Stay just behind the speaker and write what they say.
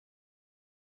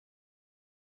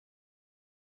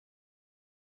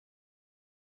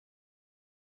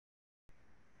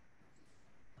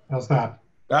How's that?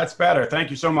 That's better. Thank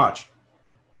you so much.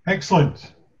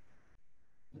 Excellent.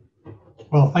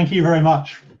 Well, thank you very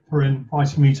much for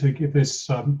inviting me to give this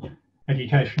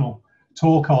educational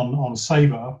talk on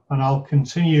SABRE, and I'll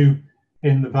continue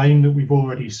in the vein that we've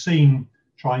already seen,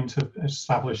 trying to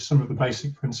establish some of the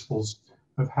basic principles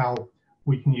of how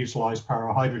we can utilize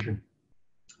parahydrogen.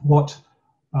 What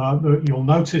you'll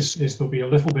notice is there'll be a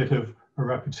little bit of a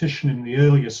repetition in the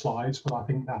earlier slides, but I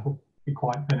think that'll be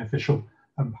quite beneficial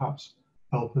and perhaps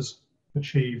help us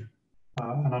achieve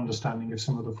an understanding of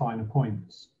some of the finer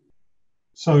points.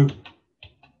 So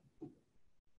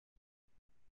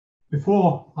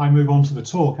before I move on to the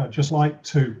talk, I'd just like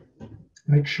to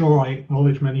make sure I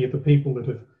acknowledge many of the people that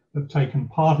have taken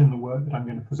part in the work that I'm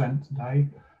going to present today.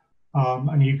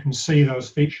 And you can see those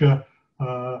feature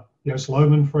Joost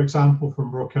Lohman, for example,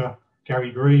 from Brugge,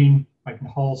 Gary Green, Megan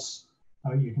Holz,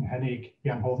 Jürgen Hennig,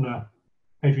 Jan Hovner,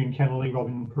 Adrian Kennelly,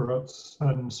 Robin Perutz,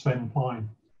 and Sven Klein.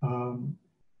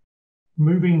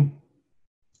 Moving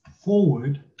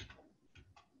forward,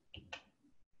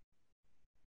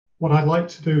 what I'd like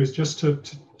to do is just to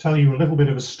tell you a little bit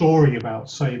of a story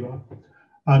about SABRE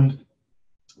and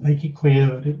make it clear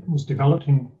that it was developed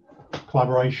in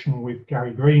collaboration with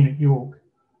Gary Green at York.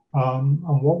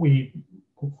 And what we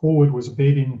put forward was a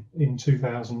bid in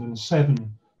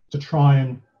 2007 to try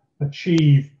and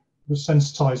achieve the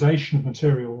sensitization of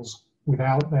materials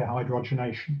without their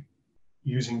hydrogenation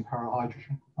using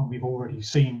parahydrogen. And we've already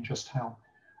seen just how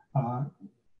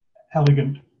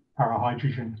elegant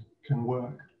parahydrogen can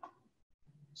work.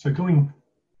 So going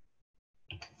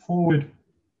forward,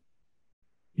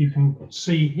 you can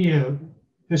see here,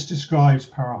 this describes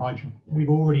parahydrogen. We've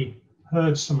already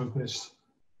heard some of this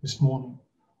morning.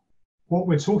 What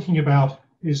we're talking about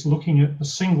is looking at the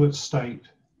singlet state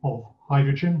of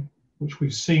hydrogen, which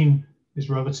we've seen is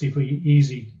relatively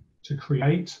easy to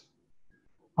create.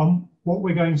 What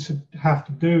we're going to have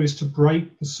to do is to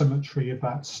break the symmetry of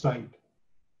that state.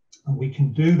 And we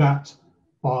can do that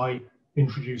by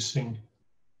introducing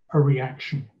a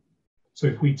reaction. So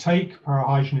if we take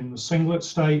parahydrogen in the singlet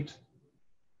state,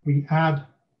 we add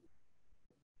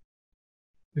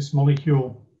this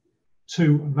molecule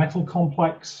to a metal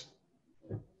complex,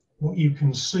 what you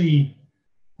can see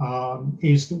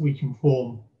is that we can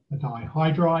form a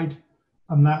dihydride,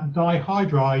 and that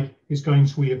dihydride is going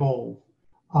to evolve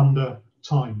under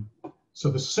time. So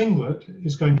the singlet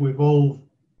is going to evolve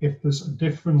if there's a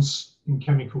difference in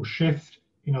chemical shift.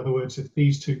 In other words, if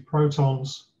these two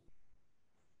protons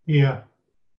here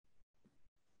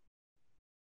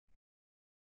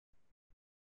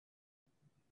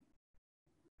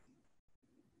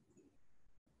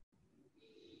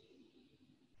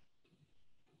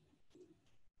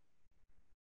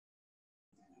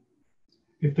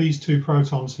if these two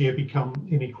protons here become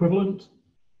inequivalent,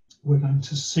 we're going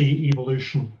to see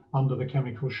evolution under the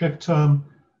chemical shift term.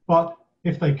 But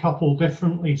if they couple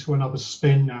differently to another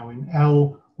spin now in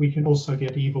L, we can also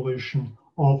get evolution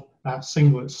of that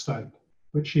singlet state,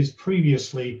 which is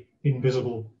previously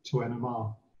invisible to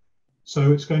NMR.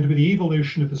 So it's going to be the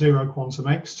evolution of the zero quantum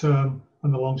X term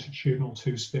and the longitudinal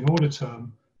two spin order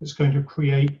term that's going to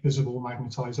create visible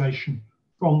magnetization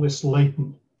from this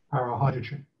latent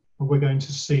parahydrogen. And we're going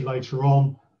to see later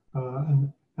on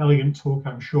an elegant talk,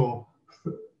 I'm sure,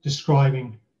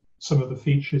 describing some of the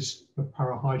features of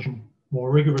parahydrogen more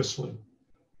rigorously.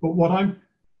 But what I'm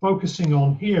focusing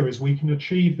on here is we can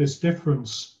achieve this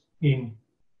difference in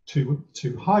two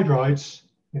hydrides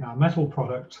in our metal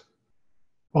product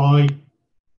by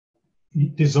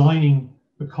designing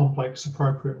the complex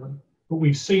appropriately. But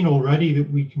we've seen already that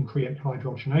we can create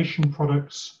hydrogenation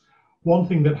products. One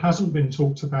thing that hasn't been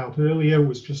talked about earlier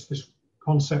was just this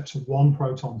concept of one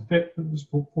proton fit that was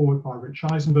put forward by Rich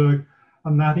Eisenberg,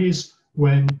 and that is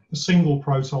when a single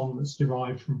proton that's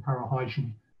derived from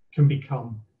parahydrogen can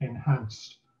become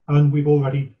enhanced. And we've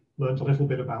already learned a little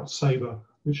bit about SABRE,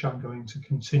 which I'm going to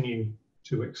continue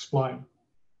to explain.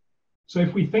 So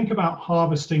if we think about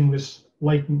harvesting this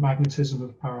latent magnetism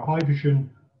of parahydrogen,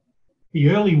 the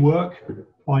early work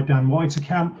by Dan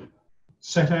Weiterkamp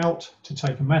set out to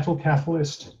take a metal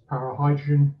catalyst,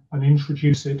 parahydrogen, and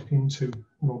introduce it into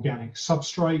an organic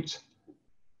substrate,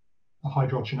 a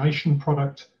hydrogenation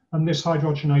product, and this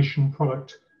hydrogenation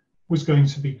product was going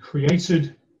to be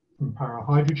created from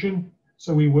parahydrogen.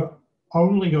 So we were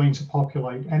only going to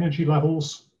populate energy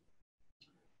levels,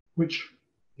 which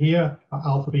here are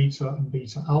alpha beta and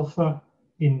beta alpha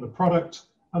in the product,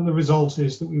 and the result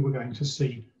is that we were going to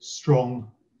see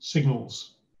strong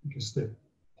signals because the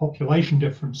population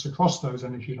difference across those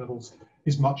energy levels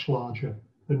is much larger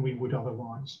than we would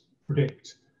otherwise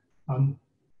predict.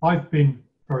 I've been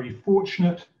very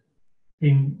fortunate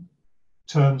in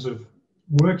terms of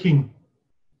working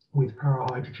with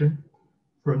parahydrogen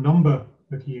for a number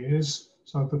of years.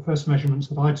 So the first measurements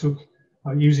that I took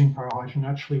using parahydrogen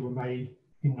actually were made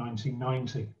in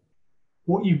 1990.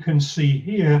 What you can see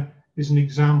here is an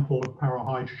example of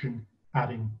parahydrogen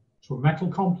adding to a metal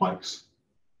complex.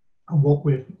 And what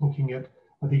we're looking at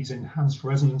are these enhanced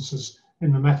resonances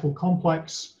in the metal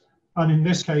complex. And in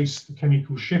this case, the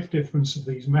chemical shift difference of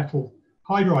these metal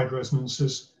hydride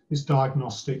resonances is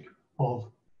diagnostic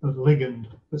of the ligand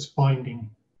that's binding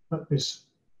at this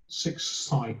 6th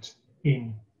site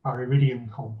in our iridium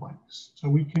complex. So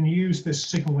we can use this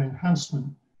signal enhancement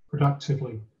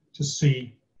productively to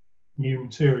see new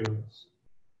materials.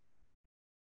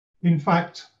 In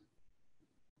fact,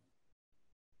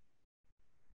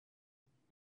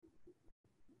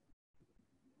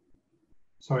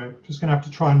 sorry, I'm just going to have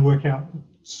to try and work out,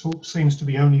 it seems to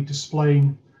be only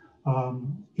displaying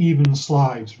even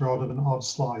slides rather than odd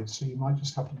slides, so you might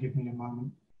just have to give me a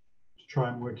moment to try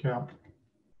and work out.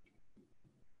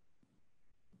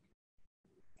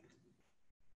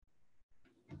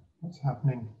 What's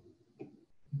happening in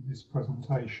this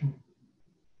presentation.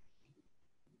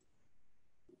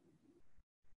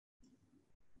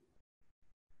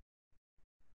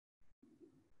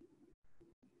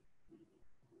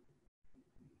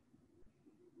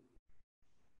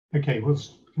 Okay, we'll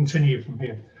continue from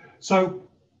here. So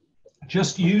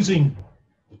just using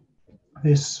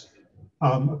this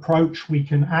approach, we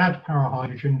can add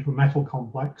parahydrogen to a metal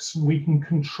complex, and we can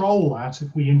control that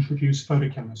if we introduce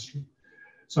photochemistry.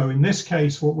 So in this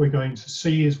case, what we're going to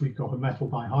see is we've got a metal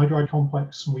dihydride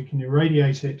complex, and we can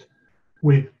irradiate it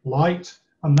with light,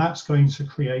 and that's going to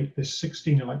create this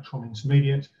 16 electron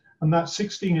intermediate. And that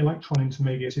 16 electron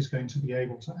intermediate is going to be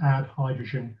able to add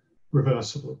hydrogen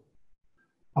reversibly.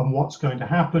 And what's going to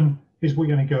happen is we're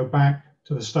going to go back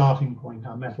to the starting point,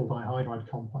 our metal dihydride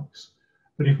complex.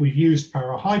 But if we've used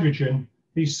parahydrogen,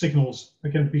 these signals are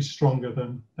going to be stronger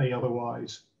than they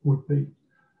otherwise would be.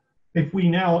 If we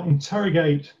now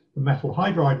interrogate the metal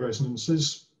hydride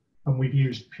resonances, and we've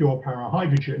used pure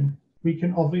parahydrogen, we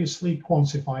can obviously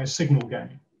quantify a signal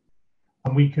gain.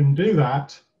 And we can do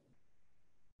that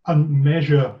and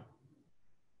measure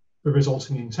the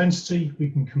resulting intensity. We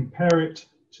can compare it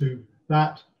to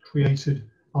that created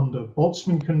under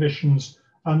Boltzmann conditions.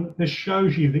 And this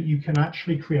shows you that you can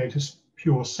actually create a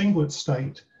pure singlet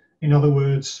state. In other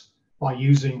words, by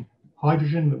using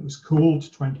hydrogen that was cooled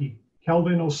to 20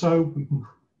 Kelvin or so, we can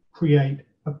create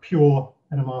a pure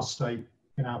NMR state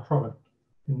in our product.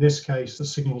 In this case, the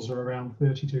signals are around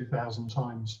 32,000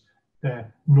 times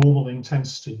their normal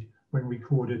intensity when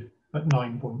recorded at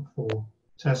 9.4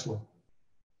 Tesla.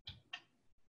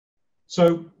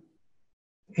 So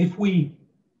if we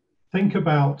think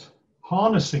about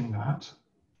harnessing that,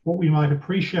 what we might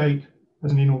appreciate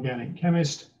as an inorganic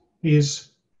chemist is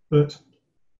that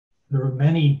there are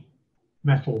many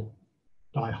metal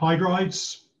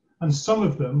dihydrides, and some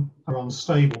of them are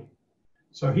unstable.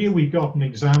 So here we've got an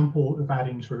example of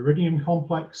adding to iridium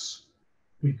complex.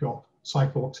 We've got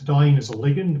cyclooctadiene as a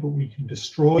ligand, but we can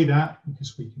destroy that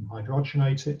because we can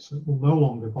hydrogenate it, so it will no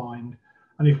longer bind.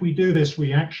 And if we do this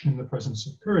reaction in the presence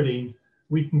of pyridine,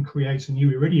 we can create a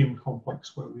new iridium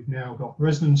complex where we've now got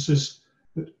resonances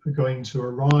that are going to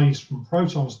arise from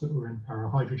protons that were in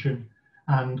parahydrogen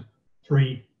and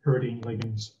 3 pyridine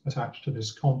ligands attached to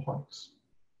this complex.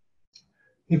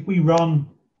 If we run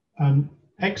an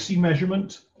XE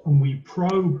measurement and we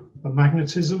probe the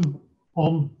magnetism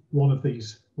on one of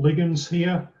these ligands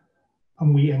here,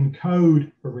 and we encode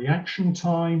the reaction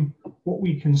time, what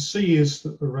we can see is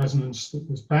that the resonance that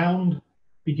was bound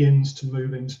begins to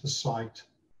move into the site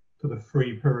for the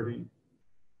free pyridine.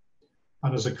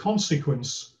 And as a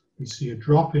consequence, we see a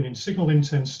drop in signal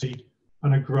intensity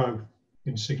and a growth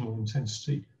in signal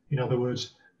intensity. In other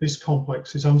words, this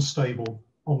complex is unstable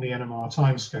on the NMR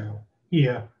timescale,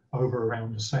 here over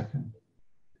around a second.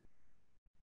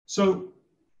 So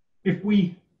if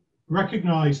we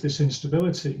recognize this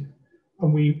instability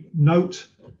and we note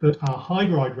that our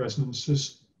hydride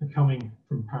resonances are coming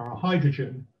from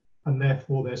parahydrogen, and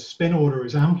therefore their spin order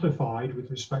is amplified with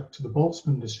respect to the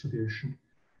Boltzmann distribution,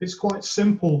 it's quite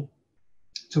simple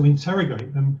to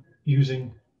interrogate them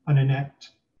using an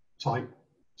inept type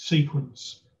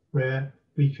sequence where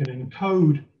we can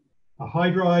encode a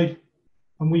hydride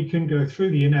and we can go through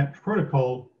the inept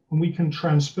protocol and we can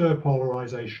transfer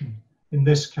polarization, in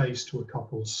this case to a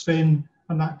coupled spin,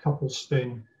 and that coupled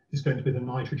spin is going to be the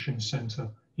nitrogen center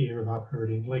here of our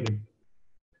pyridine ligand.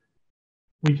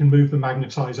 We can move the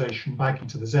magnetization back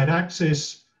into the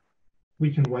z-axis,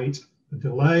 we can wait a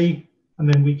delay, and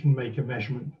then we can make a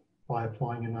measurement by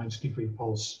applying a 90-degree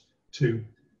pulse to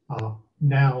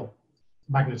now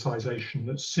magnetization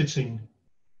that's sitting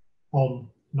on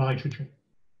nitrogen.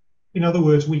 In other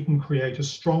words, we can create a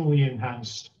strongly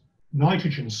enhanced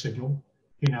nitrogen signal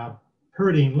in our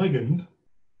pyridine ligand,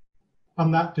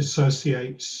 and that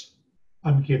dissociates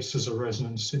and gives us a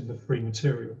resonance in the free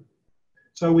material.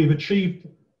 So we've achieved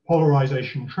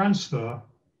polarization transfer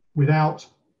without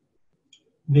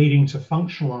needing to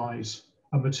functionalize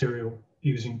a material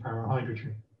using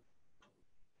parahydrogen.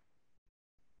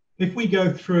 If we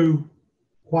go through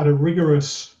quite a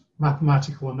rigorous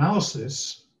mathematical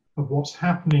analysis of what's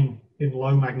happening in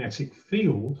low magnetic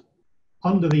field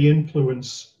under the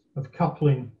influence of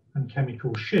coupling and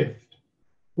chemical shift,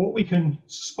 what we can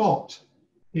spot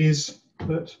is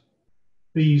that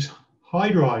these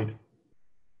hydride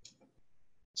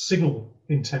signal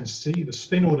intensity, the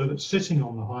spin order that's sitting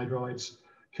on the hydrides,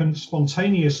 can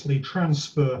spontaneously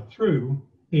transfer through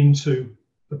into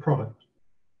the product.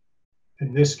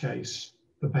 In this case,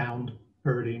 the bound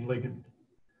pyridine ligand.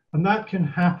 And that can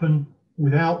happen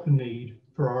without the need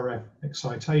for RF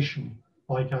excitation,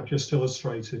 like I've just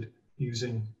illustrated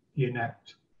using the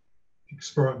inept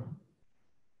experiment.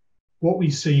 What we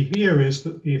see here is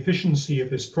that the efficiency of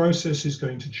this process is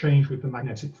going to change with the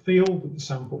magnetic field that the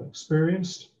sample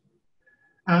experienced,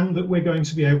 and that we're going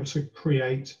to be able to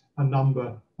create a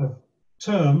number of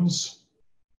terms,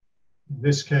 in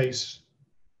this case,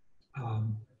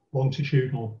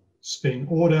 longitudinal spin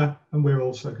order, and we're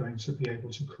also going to be able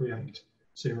to create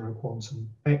zero quantum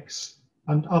X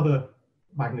and other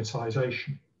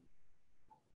magnetization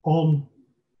on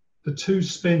the two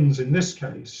spins in this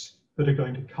case that are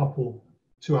going to couple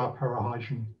to our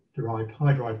parahydrogen-derived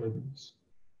hydride ligands.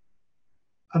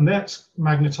 And that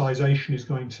magnetization is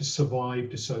going to survive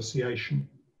dissociation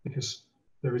because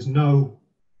there is no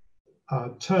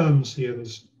terms here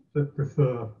that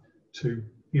refer to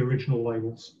the original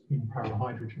labels in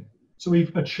parahydrogen. So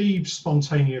we've achieved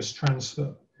spontaneous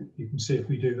transfer. You can see if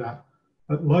we do that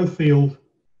at low field,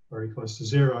 very close to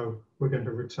zero, we're going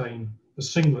to retain the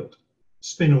singlet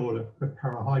spin order of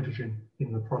parahydrogen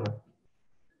in the product.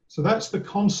 So that's the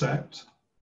concept.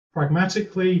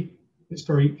 Pragmatically, it's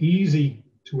very easy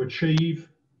to achieve.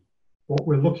 What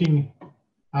we're looking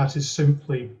at is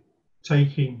simply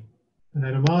taking an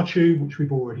NMR tube, which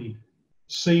we've already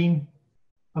seen,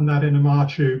 and that NMR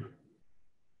tube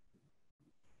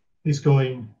is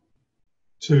going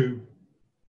to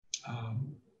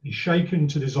be shaken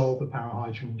to dissolve the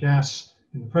parahydrogen gas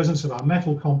in the presence of our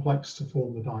metal complex to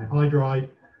form the dihydride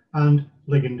and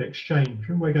ligand exchange,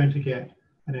 and we're going to get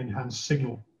an enhanced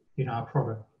signal in our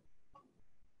product.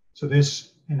 So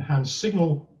this enhanced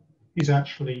signal is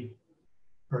actually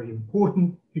very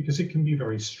important because it can be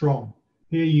very strong.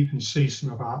 Here you can see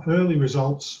some of our early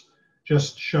results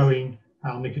just showing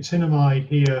our nicotinamide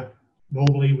here.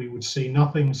 Normally we would see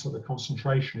nothing, so the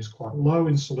concentration is quite low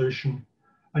in solution,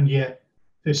 and yet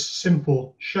this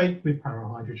simple shake with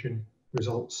parahydrogen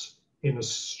results in a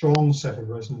strong set of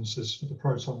resonances for the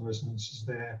proton resonances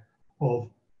there of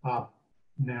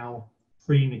now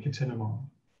free nicotinamide,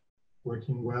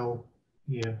 working well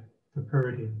here for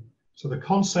pyridine. So the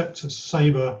concept of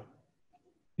SABRE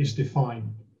is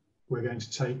defined. We're going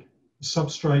to take the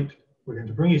substrate, we're going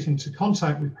to bring it into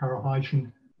contact with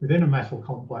parahydrogen within a metal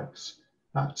complex.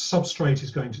 That substrate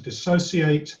is going to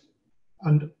dissociate,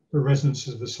 and the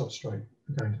resonances of the substrate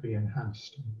are going to be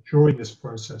enhanced. And during this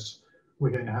process,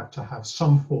 we're going to have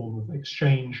some form of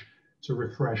exchange to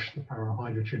refresh the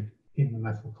parahydrogen in the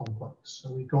metal complex. So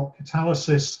we've got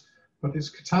catalysis, but it's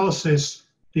catalysis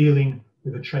dealing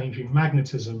with a change in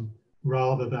magnetism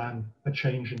rather than a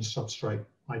change in substrate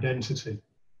identity.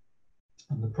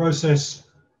 And the process,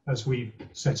 as we've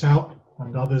set out,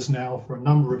 and others now for a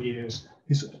number of years,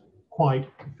 is quite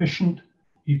efficient.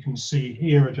 You can see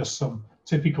here are just some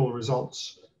typical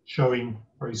results showing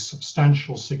very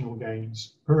substantial signal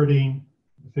gains. Pyridine,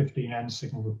 the 15N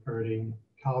signal with pyridine,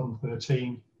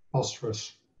 carbon-13,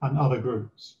 phosphorus, and other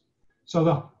groups. So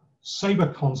the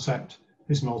SABRE concept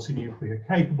is multi-nuclear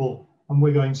capable, and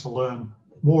we're going to learn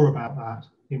more about that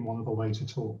in one of the later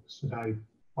talks today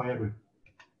by Edwin.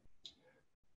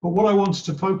 But what I wanted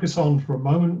to focus on for a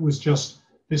moment was just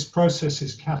this process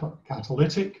is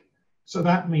catalytic. So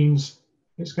that means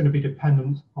it's going to be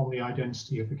dependent on the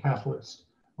identity of the catalyst.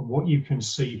 And what you can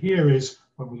see here is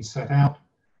when we set out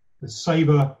the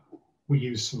SABRE, we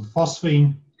use some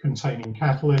phosphine containing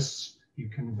catalysts. You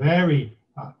can vary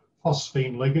that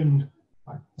phosphine ligand.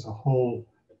 There's a whole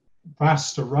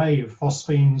vast array of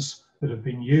phosphines that have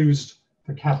been used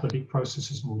for catalytic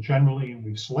processes more generally, and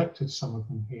we've selected some of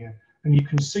them here. And you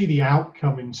can see the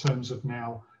outcome in terms of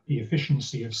now the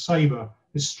efficiency of SABRE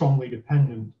is strongly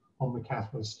dependent on the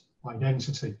catalyst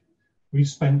identity. We've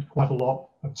spent quite a lot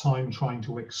of time trying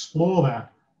to explore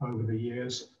that over the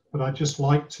years, but I'd just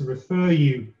like to refer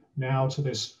you now to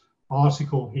this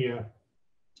article here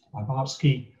by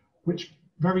Barsky, which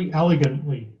very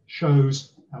elegantly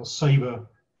shows how SABRE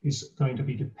is going to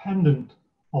be dependent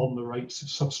on the rates of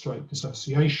substrate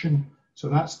dissociation. So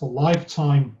that's the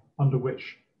lifetime under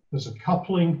which there's a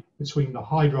coupling between the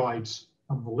hydrides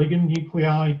and the ligand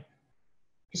nuclei.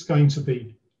 It's going to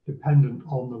be dependent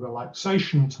on the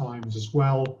relaxation times as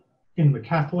well in the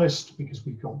catalyst, because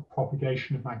we've got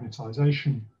propagation of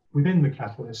magnetization within the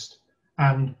catalyst,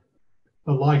 and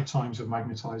the lifetimes of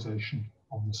magnetization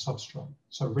on the substrate.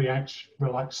 So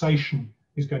relaxation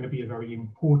is going to be a very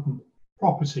important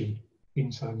property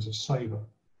in terms of SABRE.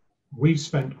 We've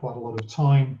spent quite a lot of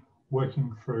time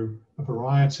working through a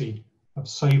variety of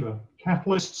SABRE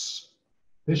catalysts.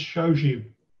 This shows you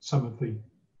some of the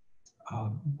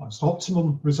most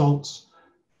optimum results.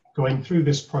 Going through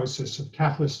this process of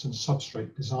catalyst and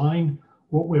substrate design,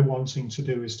 what we're wanting to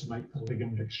do is to make the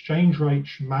ligand exchange rate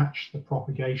match the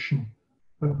propagation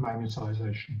of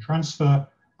magnetization transfer,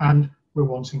 and we're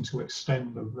wanting to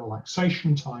extend the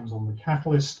relaxation times on the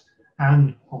catalyst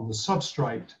and on the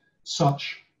substrate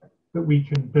such that we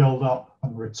can build up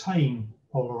and retain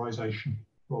polarization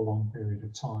for a long period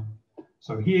of time.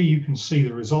 So here you can see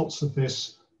the results of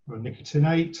this for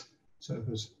nicotinate. So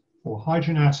there's 4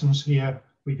 hydrogen atoms here.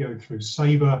 We go through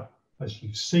SABRE, as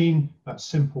you've seen, that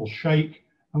simple shake,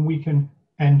 and we can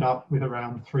end up with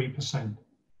around 3%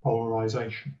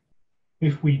 polarization.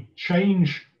 If we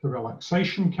change the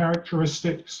relaxation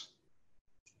characteristics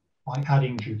by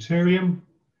adding deuterium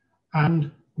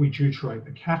and we deuterate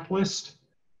the catalyst,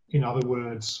 in other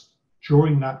words,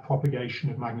 during that propagation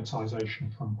of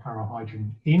magnetization from parahydrogen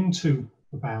into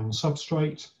the bound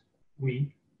substrate,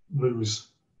 we lose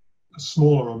a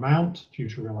smaller amount due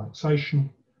to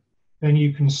relaxation, then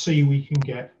you can see we can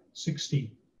get 60+%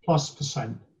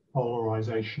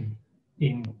 polarization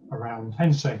in around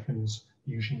 10 seconds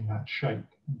using that shake.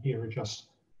 And here are just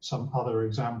some other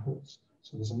examples.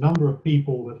 So there's a number of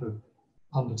people that have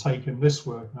undertaken this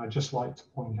work, and I'd just like to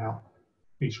point out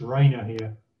Peter Rayner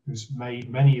here, who's made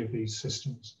many of these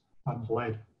systems and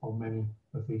led on many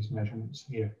of these measurements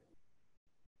here.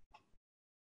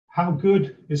 How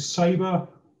good is SABRE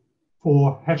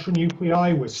for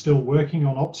heteronuclei? We're still working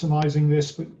on optimizing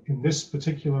this, but in this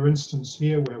particular instance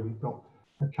here, where we've got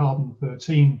a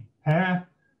carbon-13 pair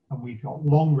and we've got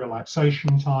long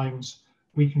relaxation times,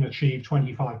 we can achieve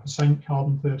 25%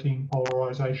 carbon-13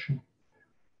 polarization.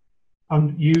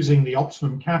 And using the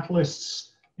optimum catalysts,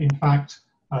 in fact,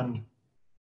 and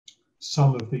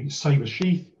some of the SABRE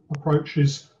sheath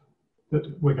approaches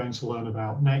that we're going to learn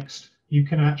about next, you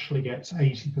can actually get to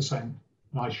 80%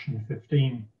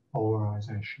 nitrogen-15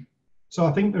 polarization. So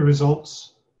I think the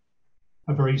results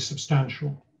are very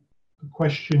substantial. The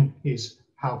question is,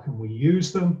 how can we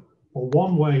use them? Well,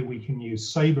 one way we can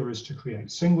use SABRE is to create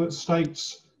singlet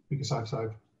states, because as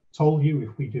I've told you,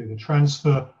 if we do the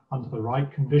transfer under the right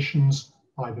conditions,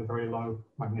 either very low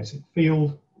magnetic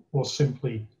field or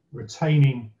simply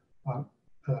retaining a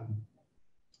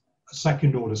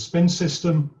second order spin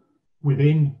system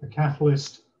within the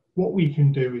catalyst, what we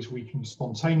can do is we can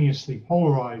spontaneously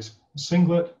polarize a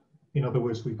singlet. In other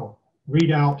words, we've got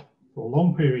readout for a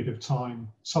long period of time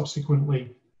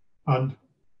subsequently, and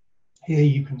here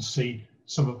you can see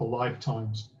some of the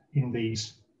lifetimes in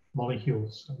these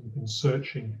molecules. So we've been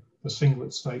searching for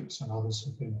singlet states, and others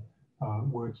have been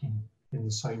working in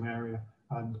the same area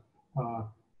and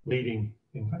leading,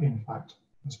 in fact,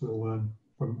 as we'll learn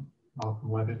from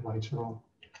Malcolm Levitt later on.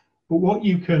 But what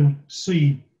you can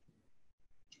see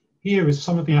here is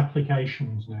some of the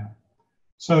applications now.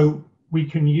 So we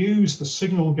can use the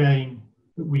signal gain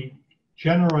that we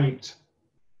generate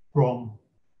from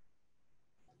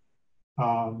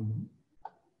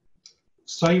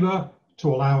SABRE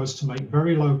to allow us to make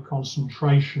very low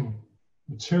concentration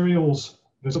materials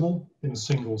visible in a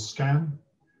single scan.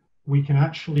 We can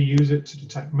actually use it to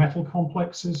detect metal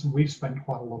complexes, and we've spent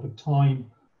quite a lot of time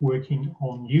working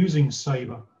on using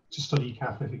SABRE to study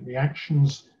catalytic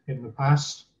reactions in the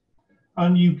past.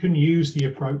 And you can use the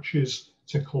approaches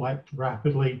to collect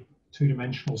rapidly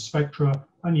two-dimensional spectra,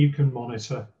 and you can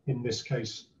monitor, in this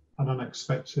case, an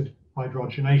unexpected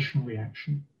hydrogenation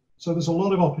reaction. So there's a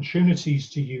lot of opportunities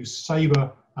to use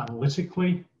SABRE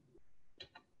analytically.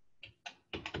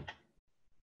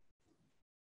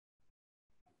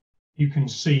 You can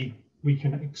see we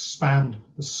can expand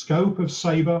the scope of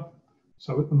SABRE.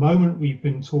 So at the moment, we've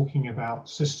been talking about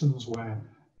systems where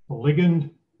the ligand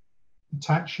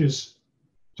attaches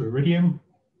to iridium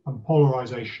and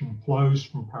polarization flows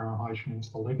from parahydrogen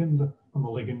into the ligand. and the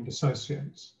ligand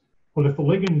dissociates. Well, if the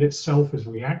ligand itself is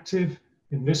reactive,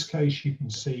 in this case, you can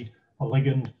see a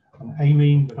ligand, an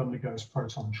amine that undergoes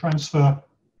proton transfer,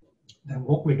 then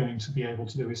what we're going to be able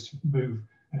to do is to move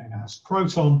an enhanced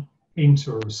proton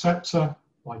into a receptor,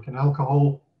 like an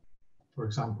alcohol, for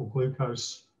example,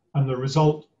 glucose, and the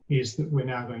result is that we're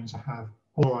now going to have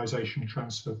polarization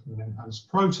transfer from an enhanced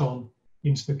proton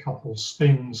into the coupled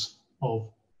spins of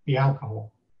the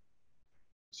alcohol.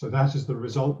 So that is the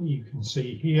result that you can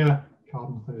see here,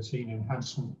 carbon-13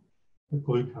 enhancement of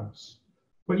glucose.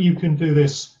 But you can do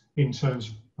this in terms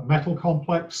of a metal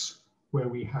complex where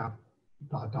we have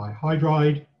a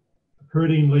dihydride, a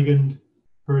pyridine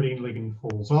ligand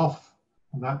falls off,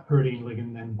 and that pyridine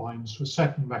ligand then binds to a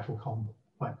second metal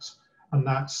complex, and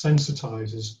that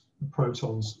sensitizes the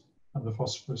protons and the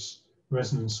phosphorus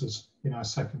resonances in our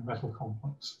second metal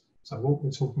complex. So what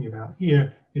we're talking about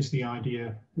here is the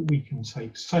idea that we can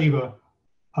take SABRE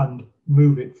and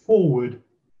move it forward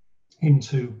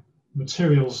into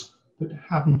materials that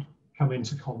haven't come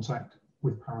into contact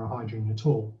with parahydrogen at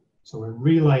all. So we're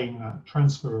relaying that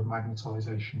transfer of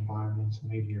magnetization via an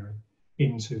intermediary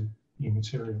into new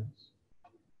materials.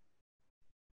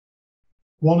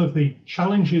 One of the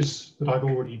challenges that I've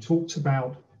already talked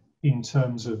about in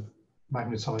terms of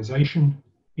magnetization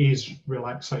is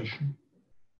relaxation,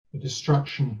 the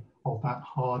destruction of that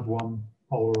hard-won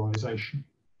polarization.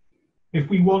 If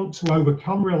we want to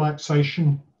overcome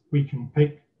relaxation, we can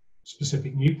pick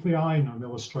specific nuclei, and I'm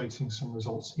illustrating some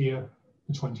results here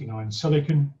for 29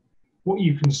 silicon. What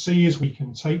you can see is we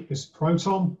can take this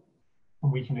proton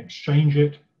and we can exchange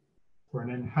it for an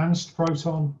enhanced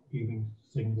proton using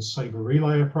the SABRE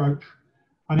relay approach.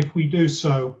 And if we do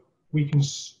so, we can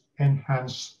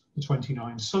enhance the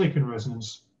 29 silicon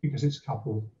resonance because it's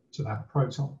coupled to that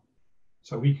proton.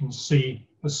 So we can see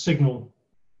a signal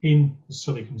in the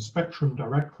silicon spectrum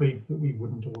directly that we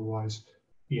wouldn't otherwise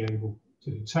be able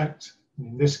to detect. And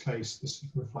in this case, this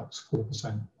reflects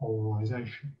 4%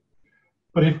 polarization.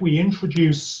 But if we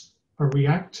introduce a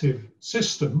reactive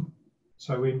system,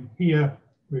 so in here,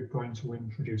 we're going to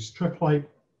introduce triplet,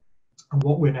 and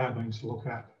what we're now going to look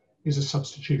at is a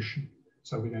substitution.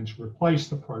 So we're going to replace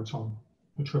the proton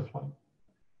with triplet.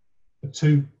 The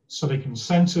two silicon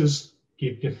centers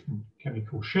give different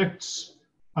chemical shifts,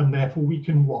 and therefore we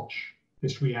can watch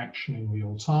this reaction in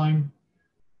real time.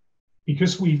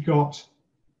 Because we've got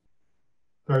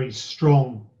very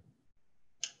strong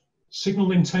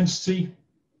signal intensity,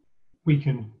 we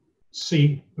can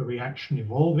see the reaction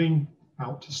evolving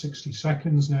out to 60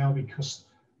 seconds now because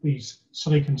these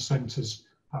silicon centers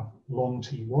have long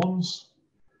T1s.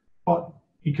 But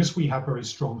because we have very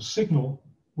strong signal,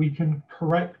 we can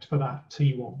correct for that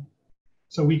T1.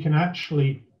 So we can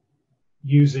actually,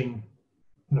 using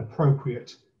an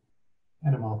appropriate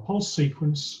NMR pulse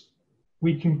sequence,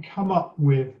 we can come up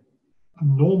with a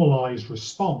normalized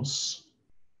response.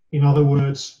 In other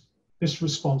words, this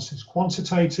response is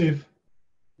quantitative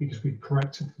because we've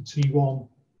corrected the T1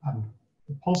 and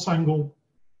the pulse angle,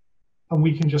 and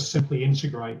we can just simply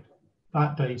integrate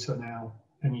that data now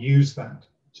and use that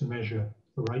to measure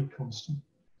the rate constant.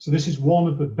 So this is one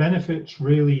of the benefits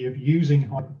really of using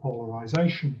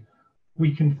hyperpolarization.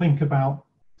 We can think about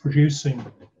producing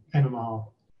NMR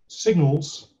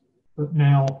signals that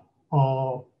now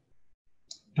are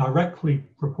directly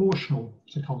proportional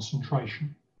to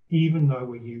concentration, even though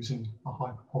we're using a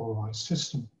hyperpolarized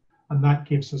system. And that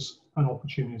gives us an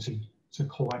opportunity to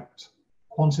collect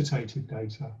quantitative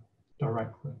data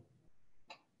directly.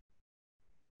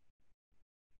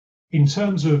 In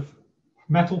terms of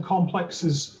metal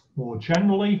complexes more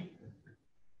generally,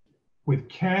 with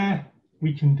care,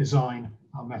 we can design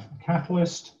our metal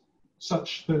catalyst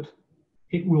such that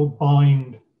it will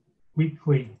bind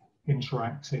weakly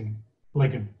interacting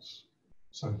ligands.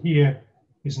 So here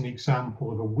is an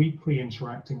example of a weakly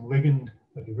interacting ligand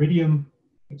of iridium.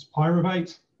 It's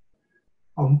pyruvate.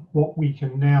 And what we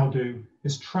can now do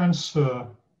is transfer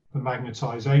the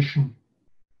magnetization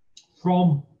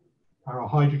from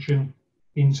parahydrogen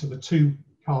into the two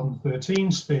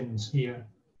carbon-13 spins here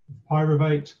of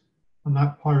pyruvate, and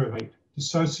that pyruvate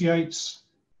dissociates.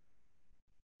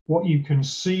 What you can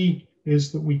see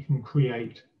is that we can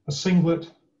create a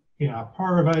singlet in our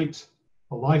pyruvate.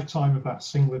 The lifetime of that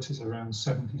singlet is around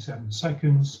 77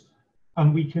 seconds,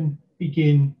 and we can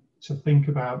begin to think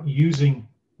about using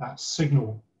that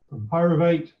signal from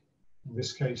pyruvate. In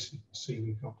this case, you can see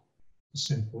we've got a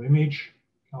simple image,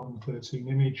 carbon-13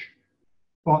 image.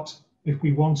 But if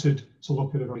we wanted to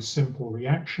look at a very simple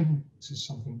reaction, this is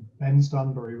something Ben's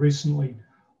done very recently,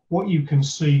 what you can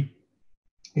see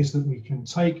is that we can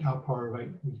take our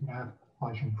pyruvate, we can add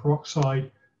hydrogen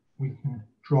peroxide, we can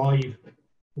drive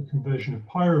the conversion of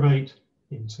pyruvate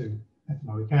into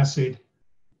ethanoic acid,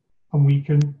 and we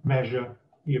can measure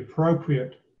the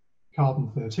appropriate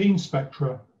carbon-13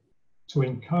 spectra to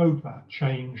encode that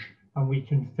change, and we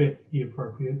can fit the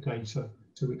appropriate data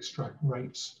to extract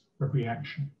rates of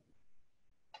reaction.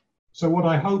 So what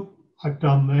I hope I've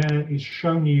done there is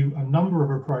shown you a number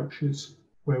of approaches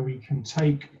where we can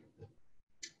take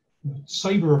the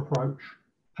SABRE approach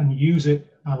and use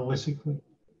it analytically.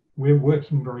 We're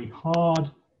working very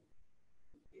hard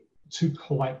to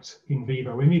collect in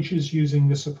vivo images using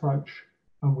this approach,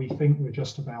 and we think we're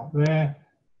just about there.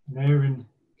 And Erin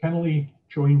Kennelly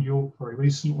joined York very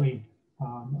recently,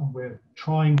 and we're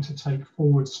trying to take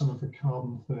forward some of the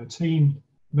carbon-13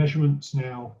 measurements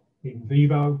now in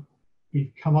vivo.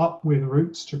 We've come up with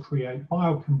routes to create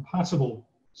biocompatible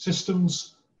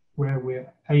systems where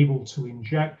we're able to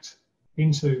inject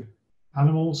into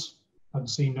animals and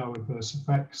see no adverse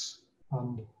effects.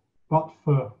 But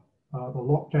for the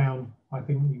lockdown, I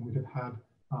think we would have had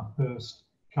our first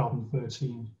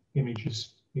carbon-13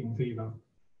 images in vivo.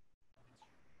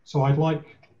 So I'd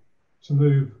like to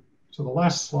move to the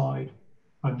last slide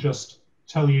and just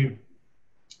tell you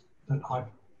that I've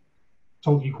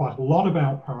told you quite a lot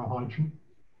about parahydrogen.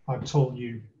 I've told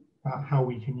you about how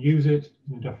we can use it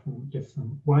in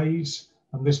different ways.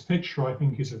 And this picture, I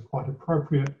think, is quite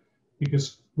appropriate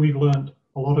because we've learned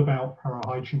a lot about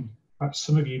parahydrogen. Perhaps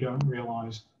some of you don't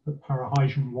realize that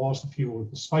parahydrogen was the fuel of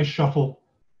the space shuttle,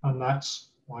 and that's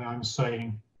why I'm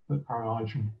saying that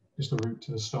parahydrogen is the route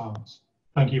to the stars.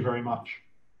 Thank you very much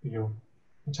for your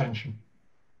attention.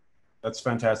 That's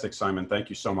fantastic, Simon. Thank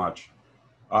you so much.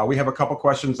 We have a couple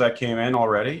questions that came in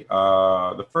already.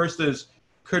 The first is,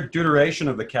 could deuteration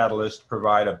of the catalyst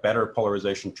provide a better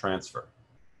polarization transfer?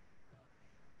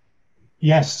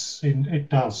 Yes, it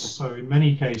does. So in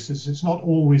many cases, it's not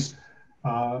always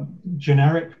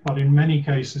generic, but in many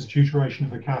cases, deuteration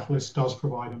of the catalyst does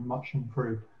provide a much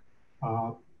improved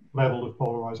level of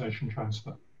polarization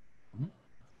transfer.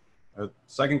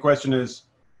 Second question is,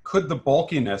 could the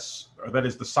bulkiness, or that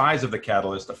is the size of the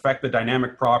catalyst, affect the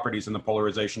dynamic properties in the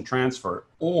polarization transfer?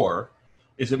 Or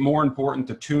is it more important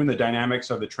to tune the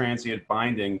dynamics of the transient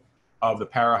binding of the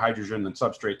parahydrogen and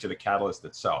substrate to the catalyst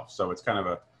itself? So it's kind of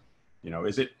a, you know,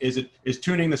 is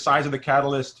tuning the size of the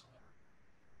catalyst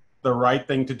the right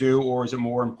thing to do, or is it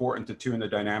more important to tune the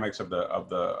dynamics of the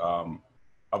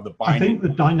binding? I think the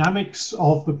dynamics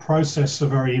of the process are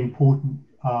very important.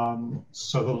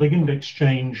 So the ligand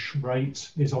exchange rate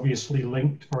is obviously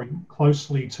linked very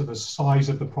closely to the size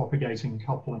of the propagating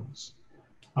couplings.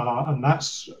 And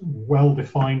that's well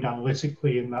defined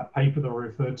analytically in that paper that I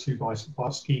referred to by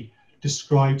Sabatsky,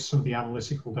 describes some of the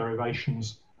analytical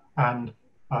derivations and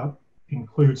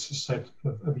includes a set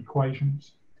of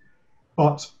equations.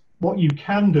 But what you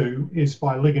can do is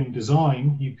by ligand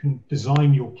design, you can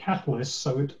design your catalyst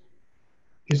so it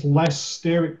is less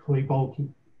sterically bulky.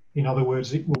 In other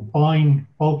words, it will bind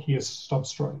bulkier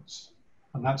substrates.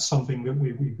 And that's something that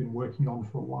we've been working on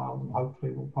for a while, and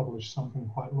hopefully we'll publish something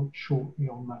quite shortly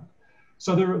on that.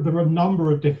 So there are a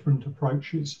number of different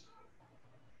approaches.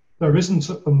 There isn't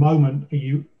at the moment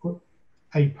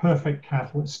a perfect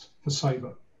catalyst for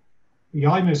SABRE. The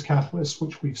IMES catalyst,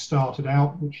 which we've started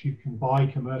out, which you can buy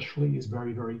commercially, is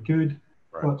very, very good.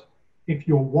 Right. But if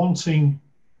you're wanting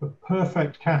the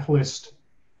perfect catalyst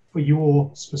for your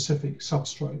specific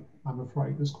substrate, I'm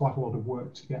afraid there's quite a lot of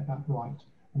work to get that right.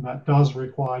 And that does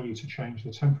require you to change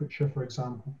the temperature, for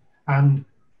example, and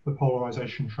the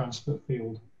polarization transfer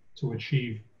field to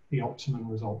achieve the optimum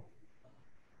result.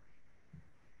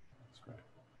 That's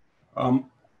great.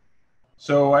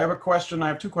 So I have a question. I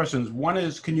have two questions. One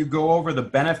is, can you go over the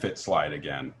benefit slide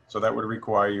again? So that would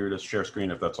require you to share screen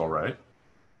if that's all right.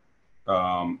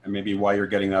 And maybe while you're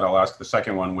getting that, I'll ask the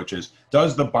second one, which is,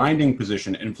 does the binding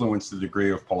position influence the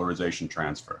degree of polarization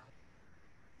transfer?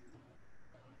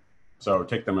 So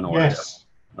take them in order. Yes.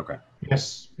 Okay.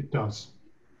 Yes, it does.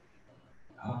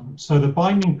 So the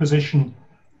binding position,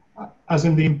 as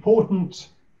in the important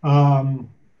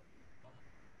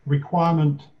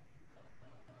requirement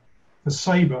for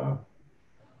SABRE,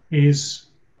 is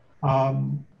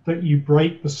that you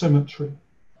break the symmetry.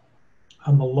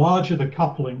 And the larger the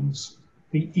couplings,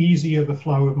 the easier the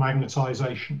flow of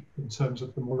magnetization, in terms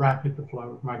of the more rapid the flow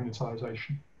of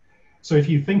magnetization. So if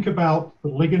you think about the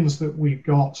ligands that we've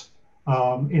got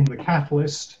in the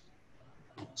catalyst,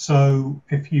 so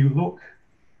if you look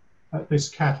at this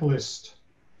catalyst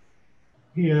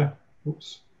here,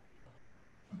 oops,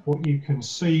 what you can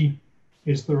see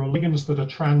is there are ligands that are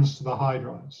trans to the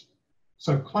hydrides.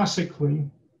 So classically,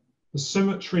 the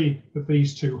symmetry of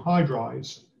these two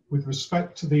hydrides with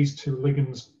respect to these two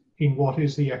ligands in what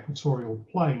is the equatorial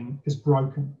plane is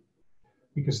broken,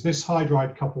 because this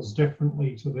hydride couples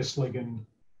differently to this ligand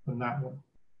than that one.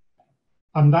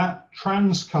 And that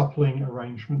trans coupling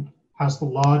arrangement has the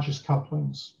largest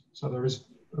couplings. So there is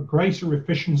a greater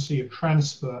efficiency of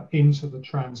transfer into the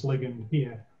trans ligand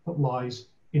here that lies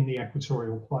in the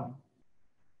equatorial plane.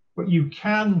 But you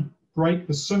can break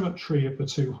the symmetry of the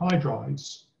two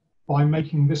hydrides by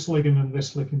making this ligand and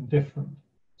this ligand different.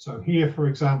 So here, for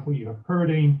example, you have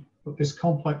pyridine, but this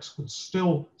complex would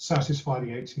still satisfy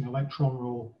the 18 electron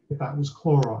rule if that was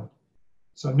chloride.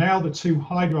 So now the two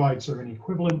hydrides are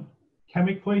inequivalent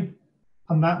chemically,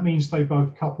 and that means they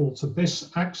both couple to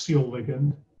this axial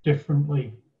ligand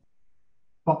differently.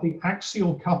 But the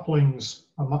axial couplings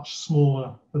are much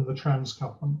smaller than the trans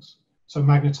couplings. So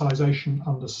magnetization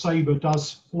under SABRE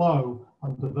does flow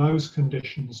under those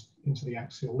conditions into the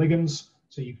axial ligands.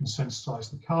 So you can sensitize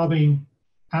the carbene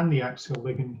and the axial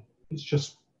ligand. It's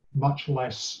just much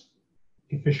less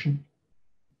efficient.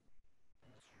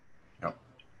 Yep.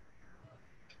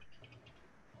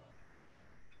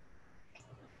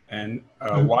 And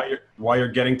while you're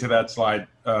getting to that slide,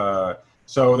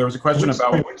 so there was a question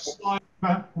about which slide,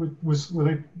 Matt, was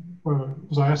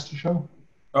I asked to show?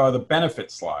 The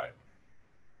benefit slide.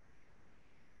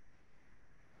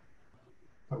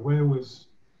 Where was?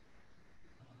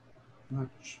 I'm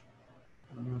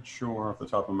not sure off the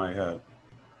top of my head.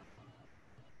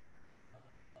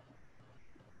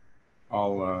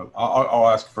 I'll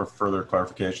ask for further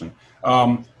clarification.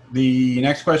 The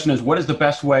next question is, what is the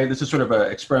best way? This is sort of an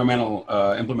experimental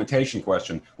implementation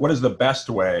question. What is the best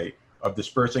way of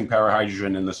dispersing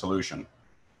parahydrogen in the solution?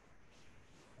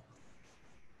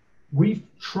 We've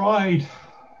tried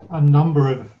a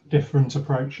number of different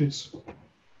approaches.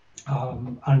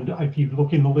 And if you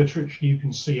look in the literature, you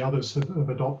can see others have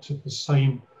adopted the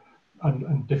same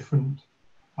and different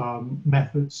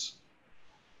methods.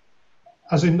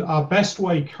 As in, our best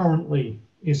way currently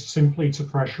is simply to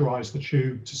pressurize the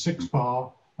tube to 6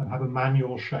 bar and have a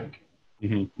manual shake.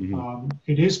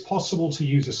 It is possible to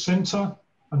use a sinter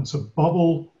and to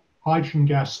bubble hydrogen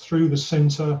gas through the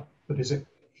sinter that is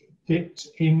dipped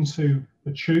into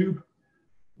the tube.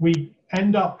 We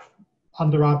end up,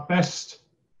 under our best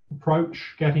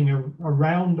approach, getting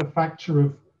around a factor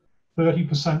of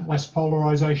 30% less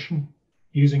polarization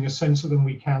using a sinter than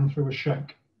we can through a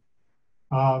shake.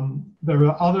 There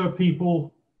are other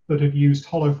people that have used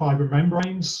hollow fiber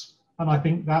membranes, and I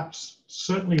think that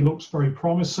certainly looks very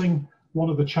promising. One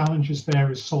of the challenges there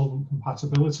is solvent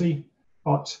compatibility,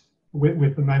 but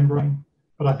with the membrane.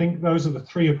 But I think those are the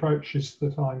 3 approaches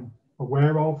that I'm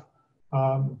aware of.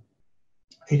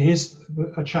 It is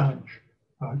a challenge.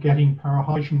 Getting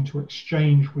parahydrogen to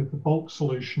exchange with the bulk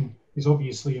solution is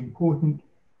obviously important,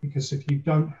 because if you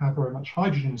don't have very much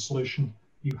hydrogen in solution,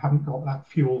 you haven't got that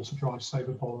fuel to drive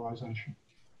SABRE polarization.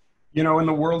 You know, in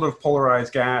the world of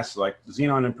polarized gas, like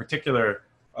xenon in particular,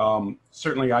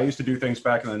 certainly I used to do things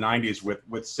back in the 90s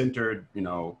with sintered,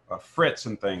 frits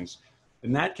and things.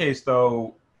 In that case,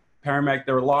 though,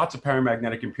 there were lots of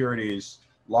paramagnetic impurities,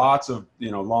 lots of,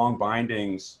 long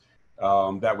bindings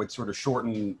that would sort of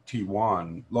shorten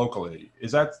T1 locally.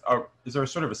 Is there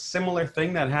sort of a similar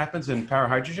thing that happens in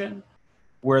parahydrogen,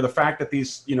 where the fact that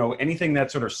these, anything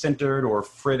that's sort of sintered or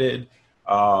fritted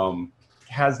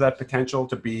has that potential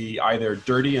to be either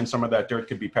dirty, and some of that dirt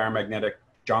could be paramagnetic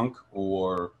junk,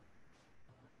 or?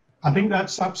 I think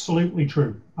that's absolutely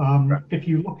true. If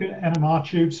you look at NMR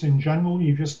tubes in general,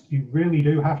 you really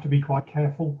do have to be quite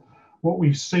careful. What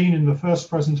we've seen in the first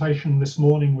presentation this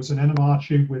morning was an NMR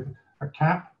tube with a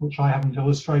cap, which I haven't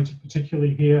illustrated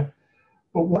particularly here.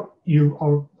 But what you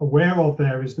are aware of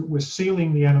there is that we're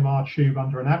sealing the NMR tube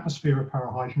under an atmosphere of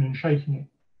parahydrogen and shaking it.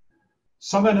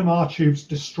 Some NMR tubes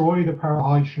destroy the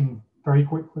parahydrogen very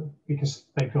quickly because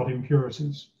they've got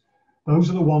impurities. Those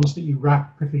are the ones that you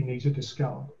rapidly need to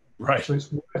discard. Right. So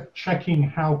it's worth checking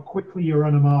how quickly your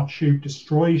NMR tube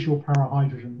destroys your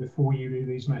parahydrogen before you do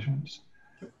these measurements.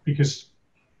 Because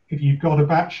if you've got a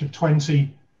batch of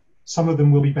 20, some of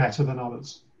them will be better than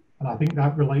others. And I think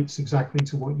that relates exactly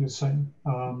to what you're saying.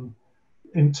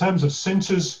 In terms of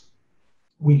sinters,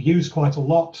 we've used quite a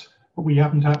lot, but we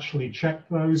haven't actually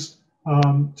checked those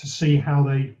to see how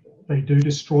they do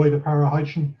destroy the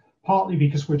parahydrogen, partly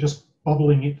because we're just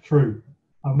bubbling it through.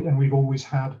 And we've always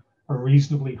had a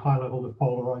reasonably high level of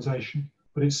polarization.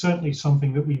 But it's certainly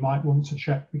something that we might want to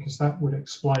check, because that would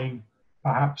explain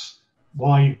perhaps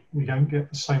why we don't get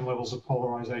the same levels of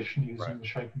polarization using the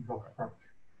shake and drop approach.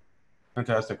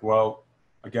 Fantastic. Well,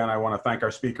 again, I want to thank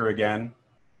our speaker again.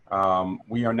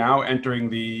 We are now entering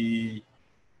the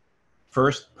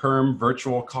first PERM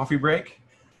virtual coffee break.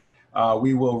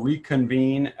 We will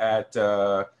reconvene at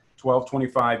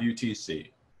 12:25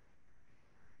 UTC.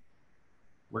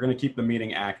 We're going to keep the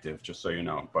meeting active, just so you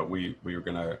know, but we are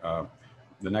going to,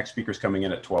 the next speaker's coming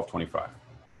in at 12:25.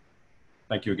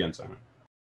 Thank you again, Simon.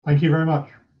 Thank you very much.